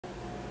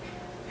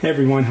Hey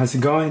everyone, how's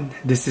it going?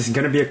 This is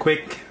gonna be a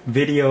quick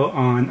video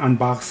on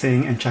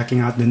unboxing and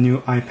checking out the new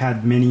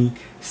iPad mini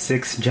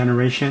 6th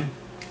generation.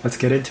 Let's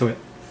get into it.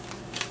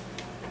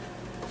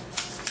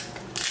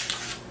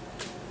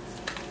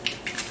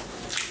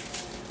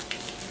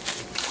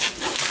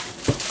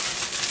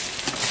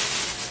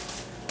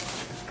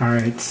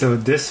 Alright, so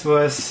this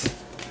was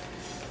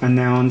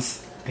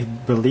announced, I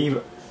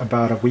believe,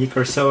 about a week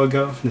or so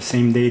ago, the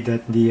same day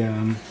that the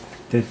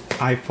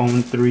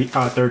iPhone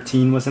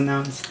 13 was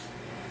announced.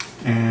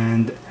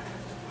 And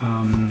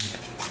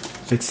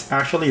it's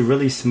actually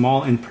really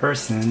small in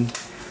person,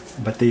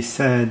 but they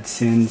said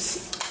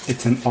since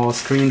it's an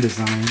all-screen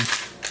design,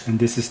 and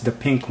this is the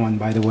pink one,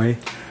 by the way,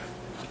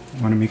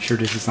 I want to make sure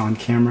this is on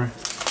camera.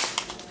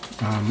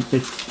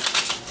 It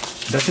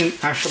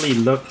doesn't actually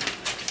look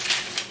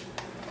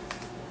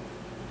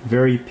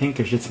very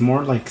pinkish. It's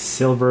more like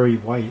silvery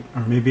white,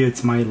 or maybe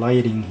it's my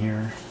lighting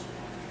here,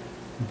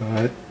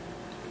 but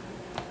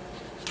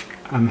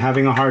I'm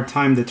having a hard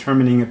time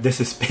determining if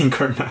this is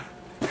pink or not.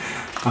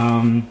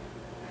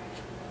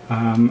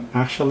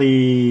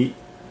 Actually,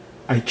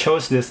 I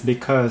chose this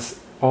because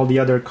all the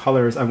other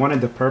colors, I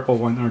wanted the purple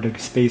one or the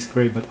space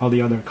gray, but all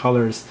the other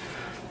colors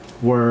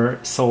were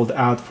sold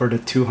out for the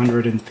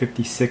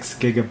 256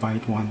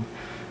 gigabyte one.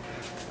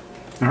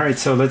 Alright,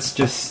 so let's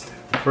just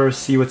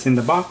first see what's in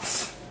the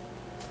box.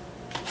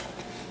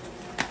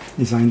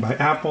 Designed by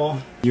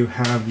Apple. You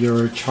have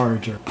your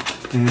charger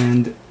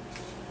and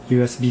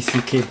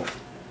USB-C cable.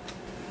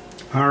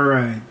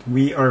 Alright,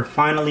 we are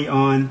finally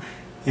on,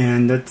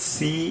 and let's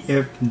see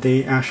if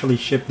they actually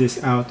ship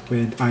this out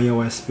with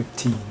iOS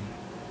 15.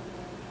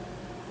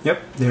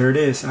 Yep, there it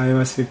is,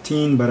 iOS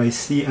 15, but I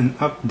see an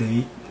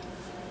update.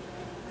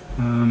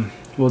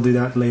 We'll do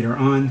that later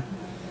on.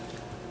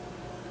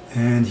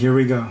 And here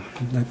we go.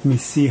 Let me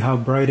see how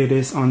bright it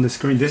is on the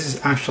screen. This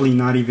is actually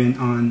not even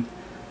on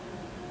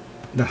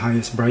the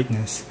highest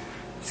brightness.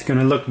 It's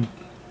gonna look, it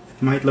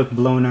might look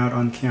blown out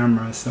on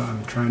camera, so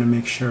I'm trying to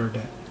make sure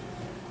that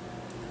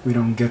we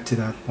don't get to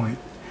that point.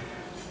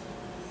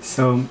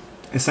 So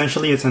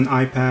essentially it's an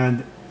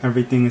iPad,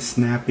 everything is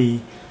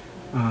snappy,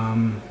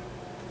 and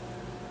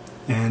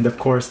of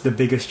course the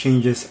biggest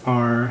changes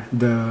are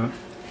the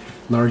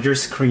larger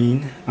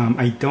screen.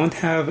 I don't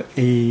have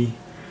an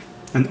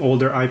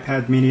older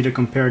iPad mini to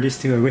compare this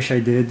to. I wish I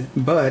did,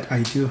 but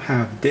I do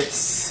have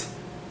this.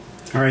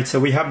 Alright, so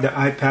we have the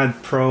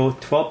iPad Pro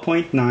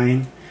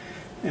 12.9,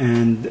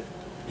 and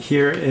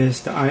here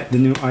is the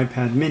new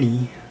iPad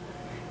mini.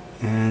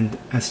 And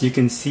as you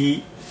can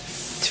see,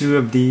 two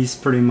of these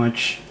pretty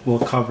much will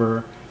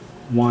cover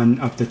one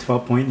of the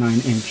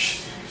 12.9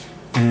 inch,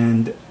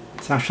 and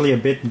it's actually a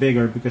bit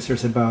bigger because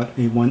there's about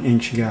a 1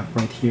 inch gap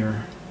right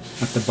here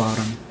at the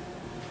bottom.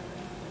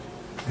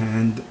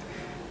 And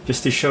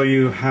just to show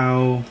you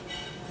how,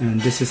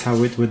 and this is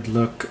how it would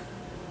look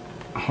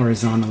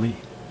horizontally.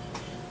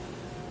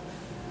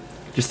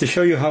 Just to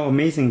show you how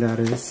amazing that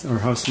is, or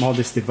how small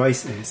this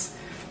device is.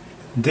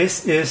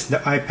 This is the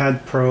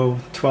iPad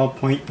Pro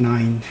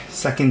 12.9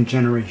 second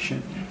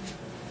generation.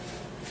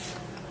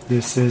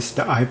 This is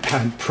the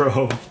iPad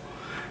Pro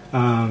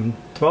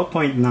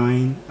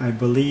 12.9, I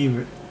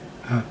believe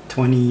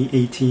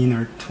 2018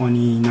 or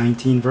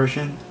 2019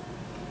 version.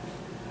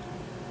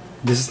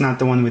 This is not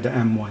the one with the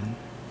M1.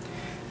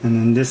 And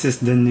then this is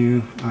the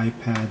new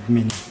iPad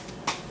mini.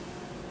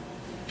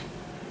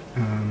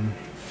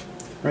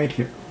 Right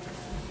here.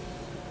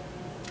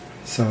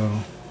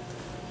 So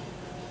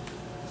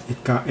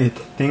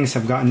things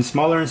have gotten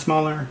smaller and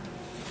smaller,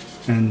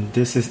 and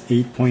this is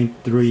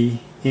 8.3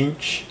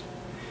 inch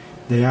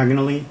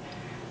diagonally,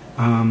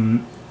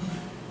 and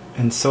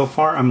so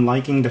far I'm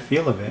liking the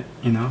feel of it.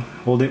 You know,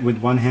 hold it with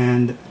one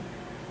hand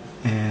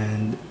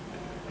and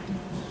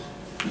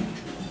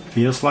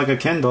feels like a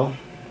Kindle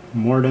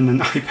more than an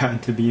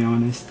iPad, to be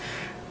honest.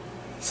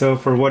 So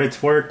for what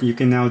it's worth, you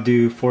can now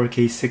do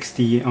 4K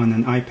 60 on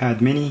an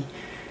iPad mini,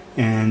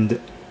 and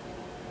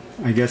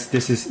I guess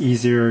this is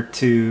easier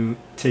to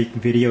take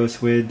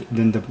videos with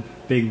than the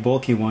big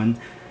bulky one,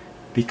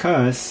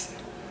 because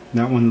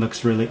that one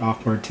looks really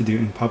awkward to do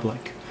in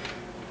public.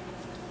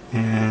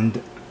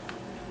 And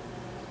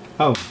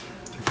oh,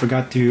 I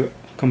forgot to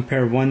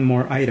compare one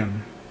more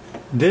item.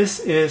 This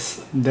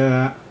is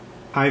the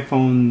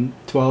iPhone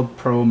 12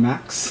 Pro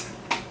Max.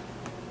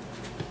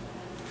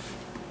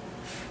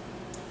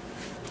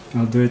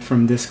 I'll do it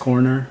from this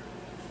corner.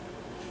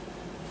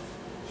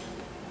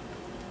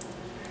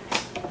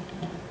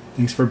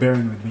 Thanks for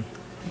bearing with me.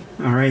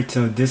 Alright,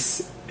 so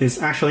this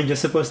is actually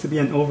just supposed to be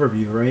an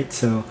overview, right?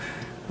 So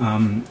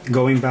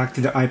going back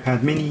to the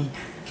iPad mini,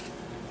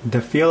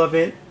 the feel of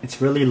it,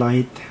 it's really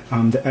light.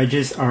 The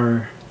edges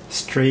are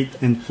straight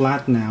and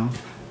flat now,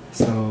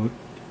 so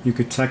you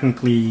could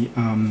technically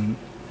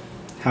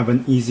have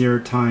an easier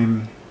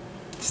time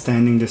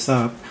standing this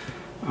up.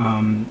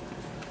 And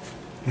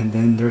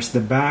then there's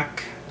the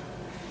back,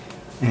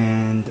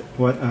 and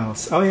what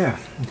else? Oh yeah,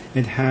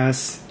 it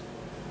has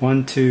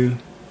 1, 2,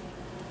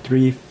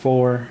 3,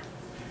 4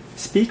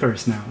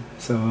 speakers now.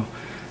 So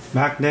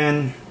back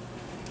then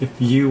if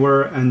you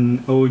were an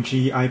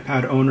OG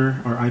iPad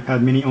owner or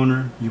iPad mini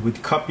owner, you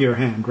would cup your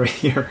hand right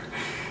here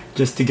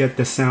just to get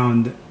the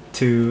sound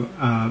to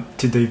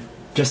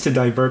just to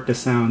divert the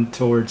sound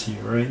towards you,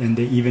 right? And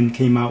they even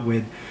came out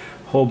with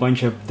a whole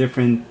bunch of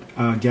different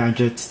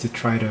gadgets to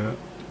try to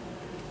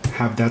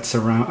have that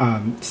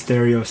surround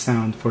stereo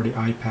sound for the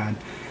iPad,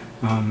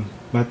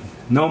 but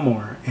no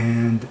more.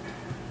 And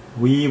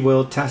we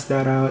will test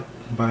that out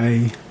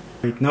by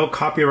no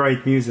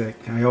copyright music.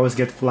 I always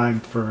get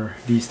flagged for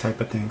these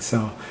type of things,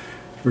 so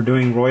we're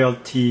doing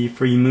royalty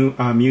free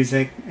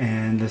music,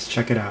 and let's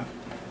check it out.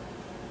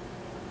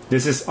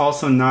 This is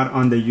also not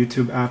on the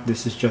YouTube app,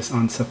 this is just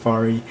on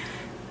Safari,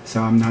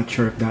 so I'm not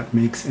sure if that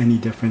makes any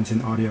difference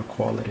in audio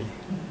quality.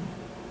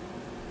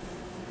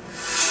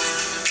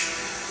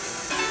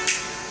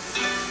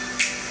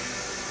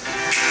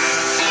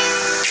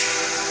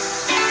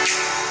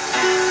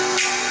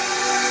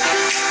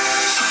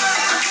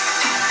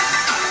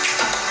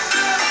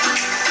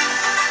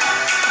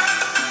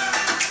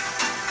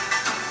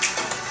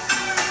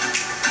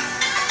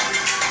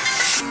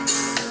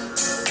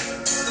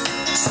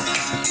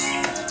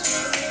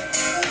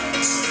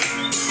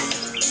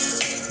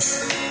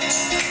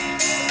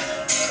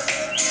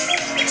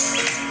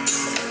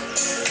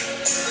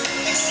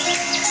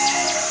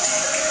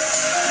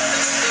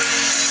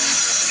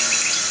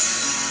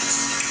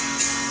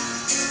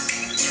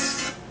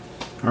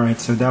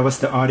 Alright, so that was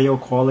the audio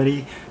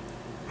quality.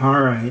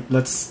 Alright,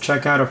 let's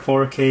check out a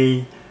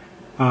 4K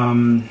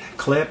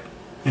clip,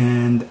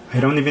 and I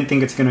don't even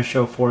think it's gonna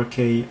show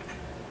 4K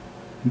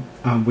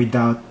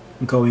without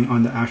going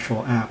on the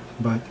actual app,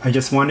 but I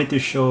just wanted to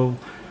show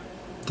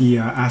the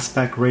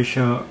aspect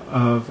ratio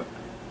of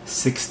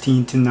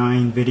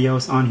 16:9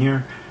 videos on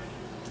here,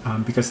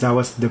 because that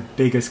was the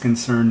biggest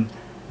concern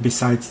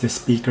besides the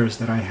speakers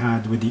that I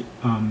had with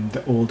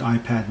the old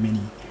iPad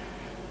mini,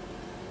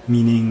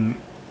 meaning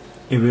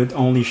it would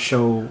only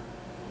show,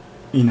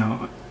 you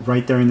know,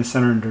 right there in the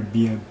center, and there'd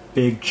be a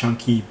big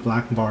chunky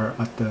black bar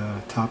at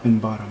the top and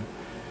bottom.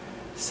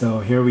 So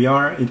here we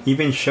are. It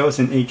even shows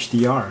in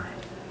HDR,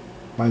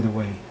 by the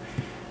way.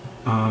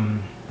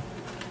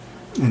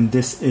 And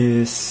this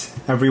is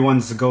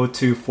everyone's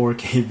go-to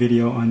 4K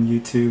video on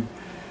YouTube.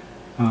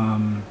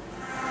 I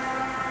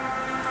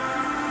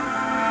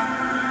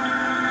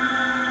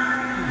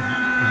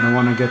don't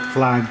want to get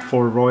flagged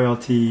for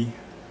royalty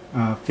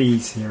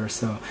fees here,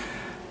 so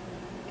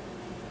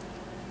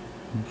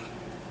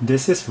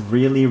this is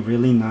really,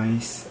 really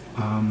nice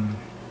on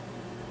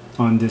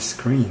this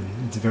screen.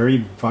 It's very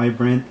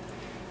vibrant,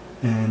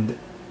 and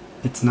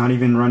it's not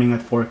even running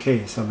at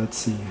 4K. So let's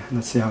see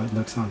how it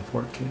looks on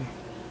 4K.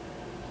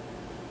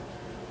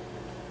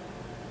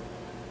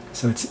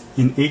 So it's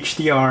in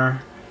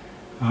HDR.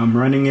 I'm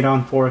running it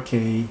on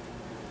 4K.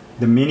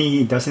 The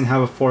mini doesn't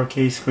have a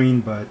 4K screen,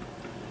 but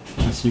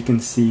as you can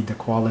see, the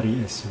quality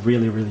is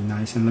really, really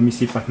nice. And let me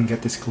see if I can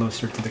get this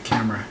closer to the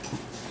camera.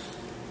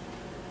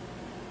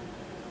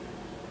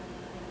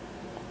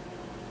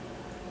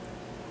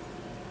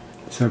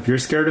 So if you're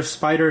scared of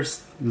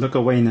spiders, look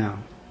away now.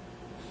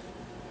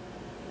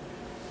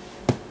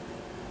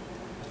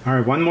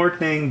 Alright, one more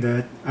thing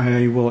that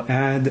I will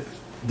add.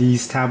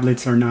 These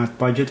tablets are not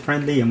budget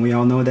friendly, and we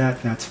all know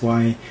that. That's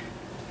why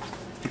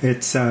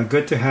it's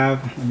good to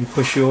have, let me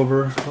push you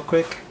over real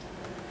quick,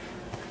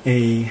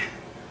 a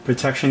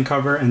protection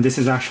cover. And this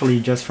is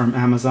actually just from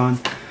Amazon.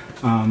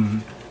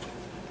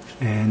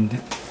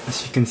 And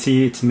as you can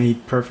see, it's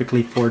made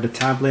perfectly for the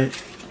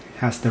tablet.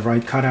 Has the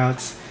right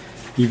cutouts.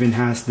 Even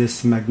has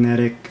this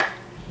magnetic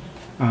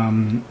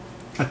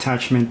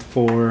attachment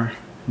for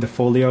the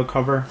folio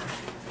cover,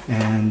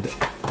 and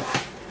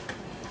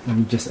let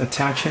me just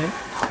attach it.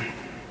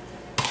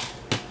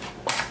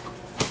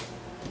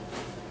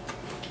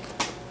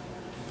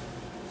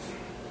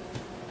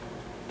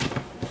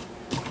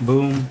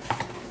 Boom,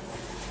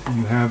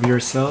 you have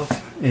yourself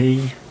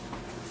a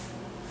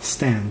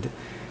stand.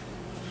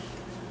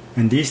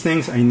 And these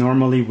things, I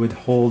normally would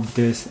hold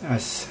this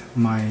as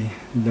my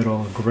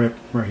little grip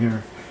right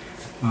here,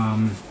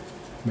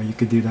 but you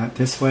could do that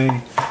this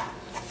way,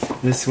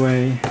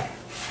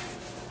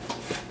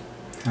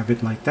 have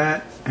it like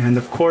that. And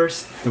of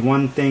course, the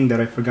one thing that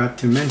I forgot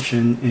to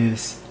mention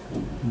is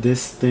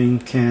this thing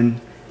can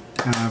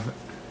have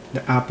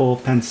the Apple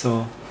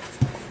Pencil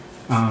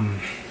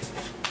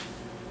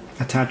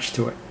attached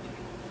to it.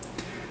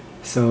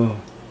 So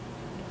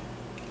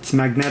it's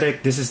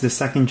magnetic. This is the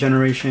second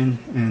generation,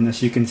 and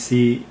as you can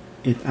see,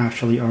 it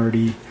actually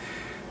already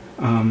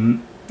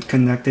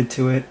connected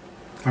to it.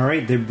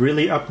 Alright, they've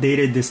really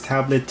updated this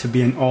tablet to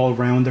be an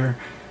all-rounder.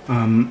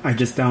 I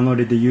just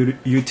downloaded the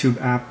YouTube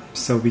app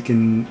so we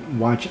can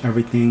watch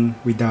everything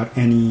without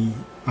any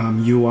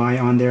UI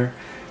on there.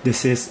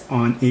 This is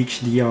on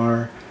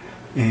HDR,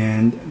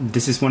 and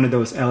this is one of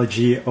those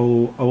LG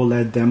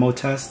OLED demo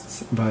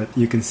tests, but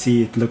you can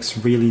see it looks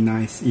really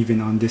nice even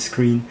on this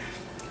screen.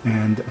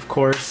 And of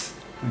course,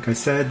 like I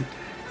said,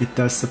 it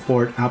does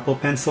support Apple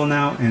Pencil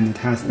now, and it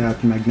has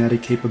that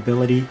magnetic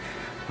capability.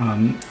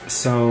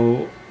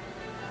 So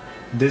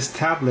this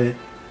tablet,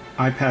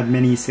 iPad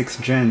mini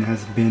 6th gen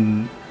has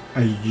been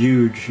a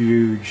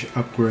huge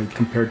upgrade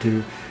compared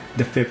to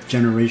the 5th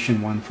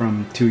generation one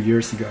from 2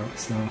 years ago.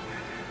 So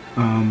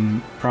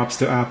props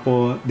to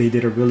Apple. They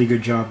did a really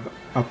good job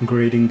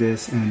upgrading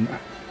this, and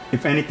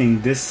if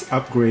anything, this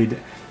upgrade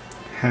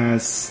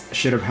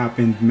should have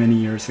happened many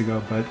years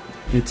ago, but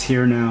it's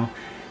here now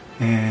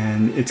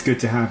and it's good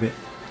to have it.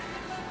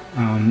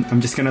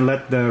 I'm just gonna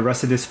let the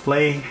rest of this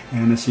play,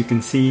 and as you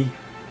can see,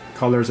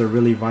 colors are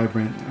really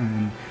vibrant,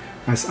 and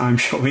as I'm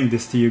showing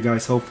this to you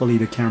guys, hopefully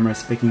the camera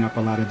is picking up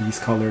a lot of these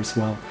colors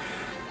well.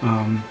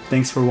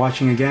 Thanks for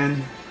watching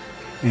again,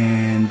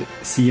 and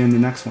see you in the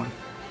next one.